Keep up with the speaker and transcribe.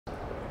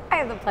I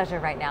have the pleasure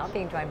right now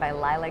being joined by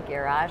Lila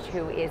Gierasch,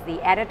 who is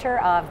the editor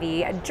of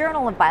the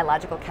Journal of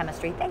Biological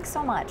Chemistry. Thanks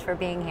so much for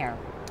being here.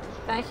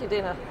 Thank you,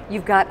 Dina.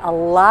 You've got a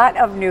lot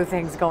of new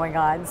things going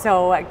on,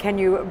 so can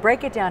you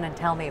break it down and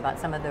tell me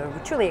about some of the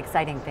truly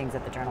exciting things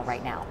at the Journal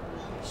right now?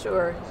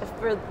 Sure.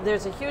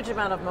 There's a huge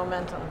amount of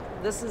momentum.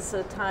 This is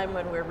a time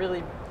when we're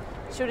really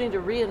shooting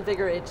to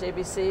reinvigorate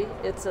JBC.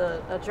 It's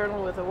a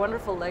journal with a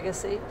wonderful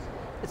legacy.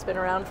 It's been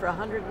around for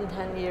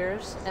 110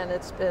 years, and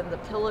it's been the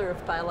pillar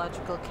of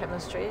biological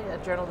chemistry, a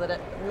journal that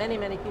many,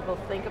 many people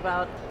think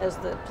about as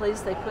the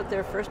place they put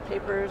their first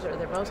papers or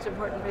their most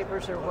important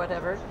papers or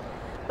whatever.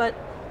 But,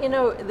 you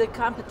know, the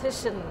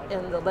competition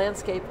in the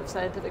landscape of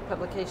scientific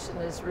publication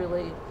is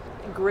really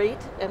great,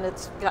 and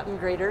it's gotten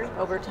greater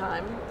over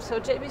time. So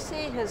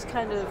JBC has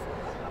kind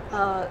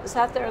of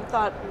sat there and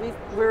thought,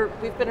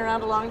 we've been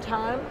around a long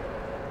time,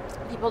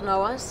 people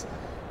know us,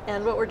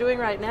 and what we're doing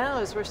right now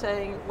is we're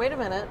saying, wait a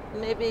minute,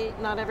 maybe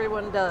not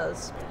everyone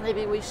does.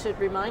 Maybe we should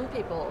remind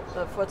people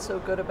of what's so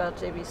good about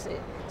JBC.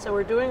 So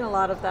we're doing a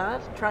lot of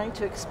that, trying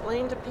to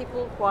explain to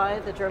people why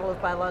the Journal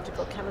of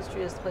Biological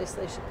Chemistry is the place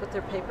they should put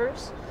their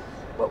papers,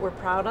 what we're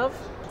proud of.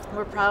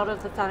 We're proud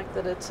of the fact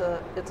that it's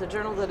a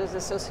journal that is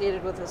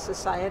associated with a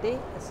society.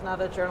 It's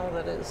not a journal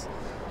that is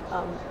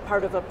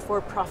part of a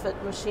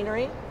for-profit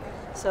machinery.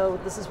 So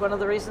this is one of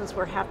the reasons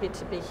we're happy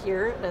to be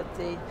here at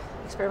the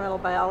experimental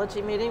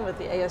biology meeting with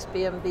the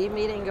ASBMB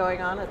meeting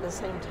going on at the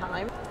same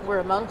time. We're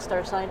amongst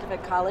our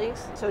scientific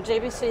colleagues. So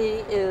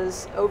JBC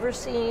is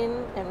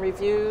overseen and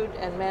reviewed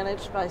and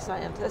managed by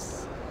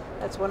scientists.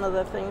 That's one of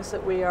the things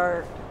that we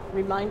are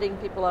reminding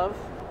people of.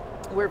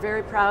 We're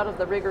very proud of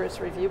the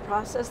rigorous review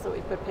process that we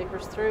put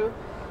papers through.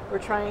 We're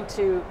trying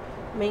to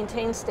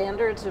maintain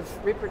standards of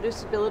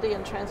reproducibility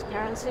and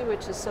transparency,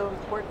 which is so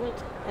important.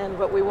 And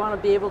what we want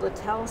to be able to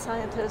tell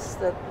scientists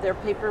that their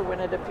paper,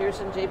 when it appears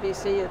in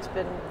JBC, it's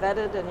been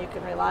vetted and you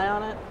can rely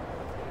on it.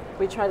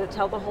 We try to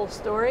tell the whole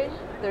story.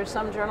 There's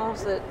some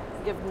journals that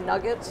give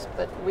nuggets,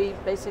 but we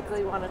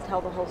basically want to tell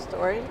the whole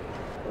story.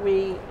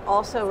 We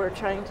also are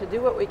trying to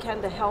do what we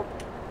can to help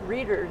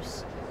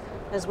readers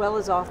as well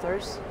as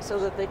authors so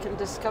that they can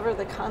discover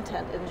the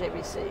content in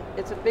JBC.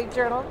 It's a big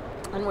journal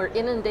and we're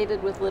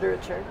inundated with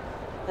literature.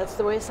 That's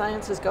the way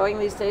science is going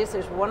these days.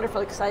 There's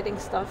wonderful, exciting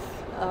stuff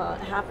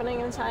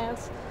happening in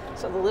science.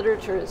 So the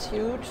literature is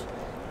huge,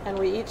 and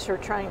we each are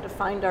trying to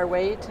find our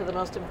way to the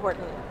most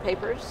important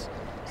papers.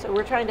 So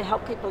we're trying to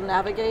help people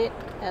navigate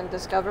and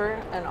discover,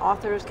 and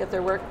authors get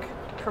their work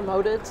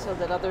promoted so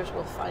that others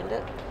will find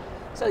it.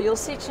 So you'll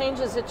see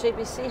changes at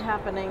JBC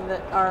happening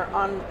that are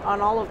on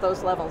all of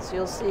those levels.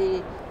 You'll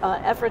see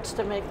efforts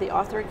to make the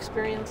author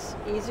experience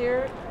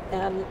easier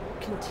and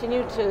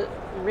continue to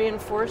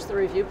reinforce the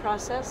review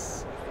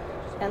process,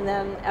 and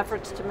then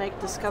efforts to make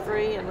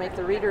discovery and make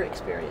the reader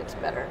experience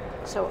better.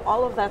 So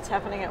all of that's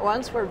happening at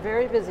once. We're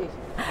very busy.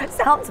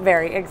 Sounds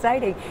very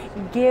exciting.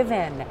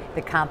 Given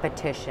the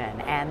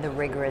competition and the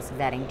rigorous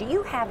vetting, do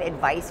you have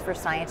advice for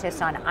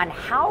scientists on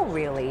how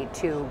really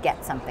to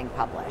get something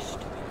published?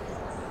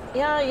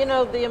 Yeah, you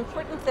know, the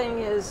important thing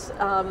is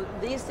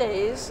these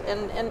days,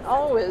 and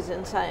always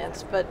in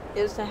science, but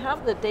is to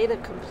have the data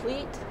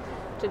complete,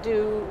 to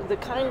do the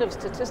kind of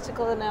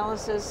statistical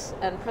analysis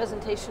and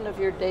presentation of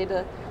your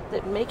data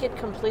that make it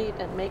complete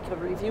and make a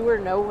reviewer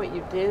know what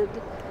you did,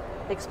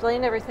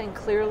 explain everything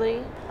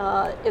clearly.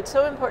 It's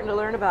so important to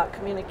learn about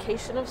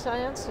communication of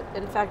science.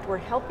 In fact, we're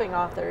helping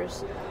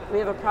authors. We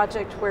have a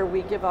project where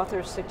we give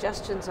authors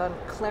suggestions on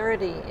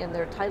clarity in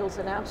their titles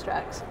and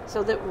abstracts,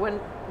 so that when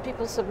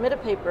people submit a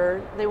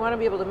paper, they want to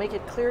be able to make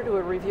it clear to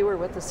a reviewer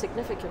what the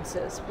significance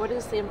is. What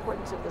is the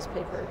importance of this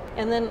paper?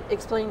 And then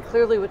explain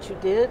clearly what you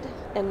did,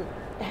 and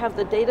have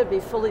the data be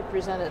fully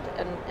presented,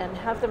 and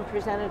have them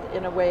presented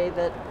in a way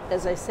that,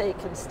 as I say,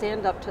 can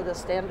stand up to the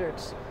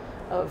standards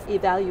of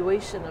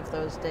evaluation of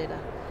those data.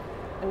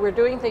 And we're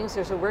doing things,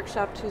 there's a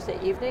workshop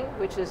Tuesday evening,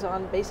 which is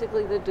on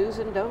basically the do's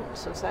and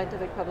don'ts of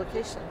scientific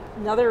publication.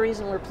 Another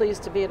reason we're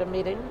pleased to be at a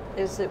meeting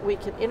is that we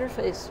can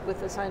interface with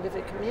the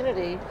scientific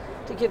community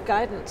to give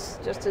guidance,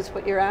 just as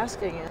what you're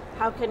asking.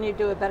 How can you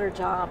do a better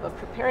job of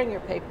preparing your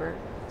paper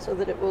so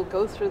that it will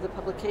go through the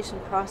publication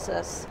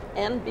process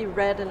and be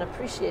read and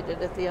appreciated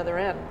at the other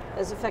end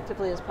as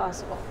effectively as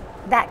possible?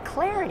 That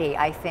clarity,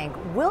 I think,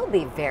 will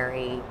be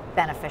very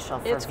beneficial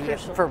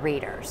for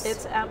readers.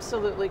 It's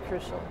absolutely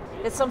crucial.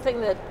 It's something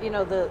that, you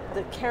know, the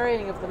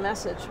carrying of the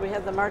message. We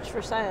had the March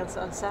for Science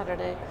on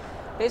Saturday,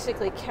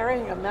 basically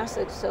carrying a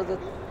message so that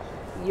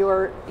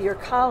your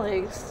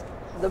colleagues,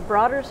 the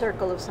broader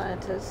circle of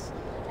scientists,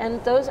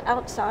 and those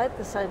outside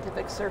the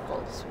scientific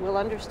circles will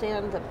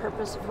understand the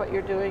purpose of what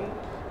you're doing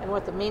and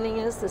what the meaning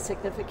is, the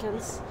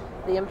significance,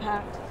 the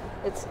impact.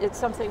 It's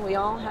something we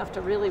all have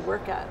to really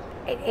work at.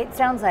 It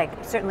sounds like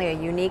certainly a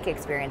unique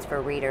experience for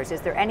readers.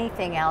 Is there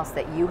anything else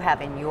that you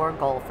have in your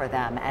goal for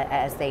them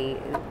as they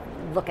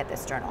look at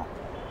this journal?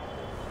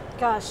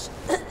 Gosh,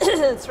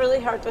 It's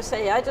really hard to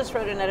say. I just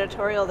wrote an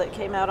editorial that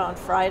came out on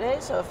Friday,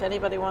 so if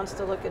anybody wants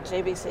to look at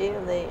JBC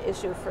and the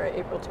issue for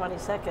April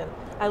 22nd,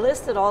 I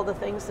listed all the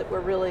things that we're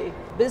really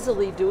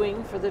busily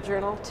doing for the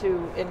journal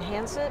to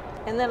enhance it,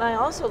 and then I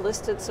also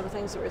listed some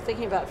things that we're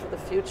thinking about for the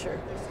future.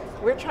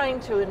 We're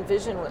trying to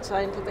envision what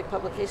scientific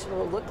publication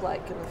will look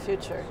like in the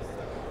future,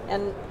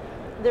 and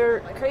they're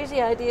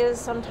crazy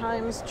ideas,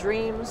 sometimes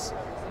dreams.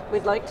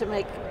 We'd like to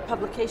make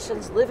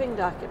publications living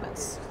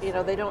documents. You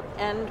know, they don't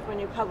end when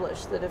you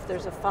publish, that if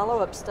there's a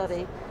follow-up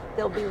study,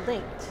 they'll be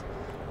linked.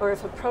 Or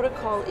if a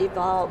protocol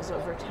evolves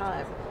over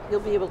time, you'll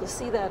be able to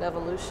see that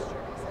evolution.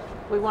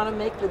 We want to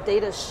make the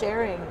data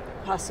sharing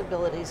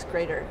possibilities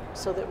greater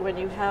so that when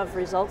you have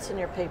results in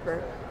your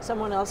paper,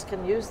 someone else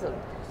can use them.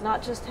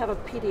 Not just have a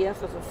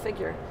PDF of a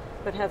figure,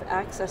 but have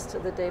access to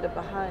the data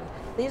behind.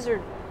 These are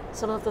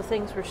some of the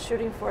things we're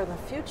shooting for in the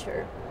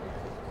future.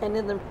 And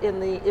in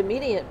the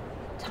immediate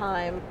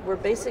time, we're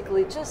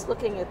basically just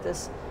looking at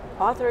this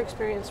author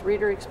experience,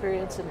 reader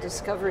experience, and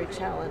discovery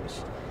challenge,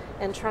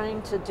 and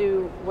trying to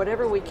do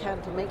whatever we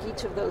can to make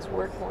each of those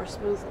work more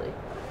smoothly.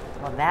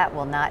 Well, that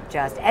will not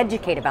just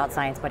educate about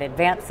science, but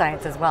advance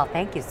science as well.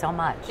 Thank you so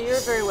much. You're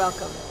very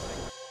welcome.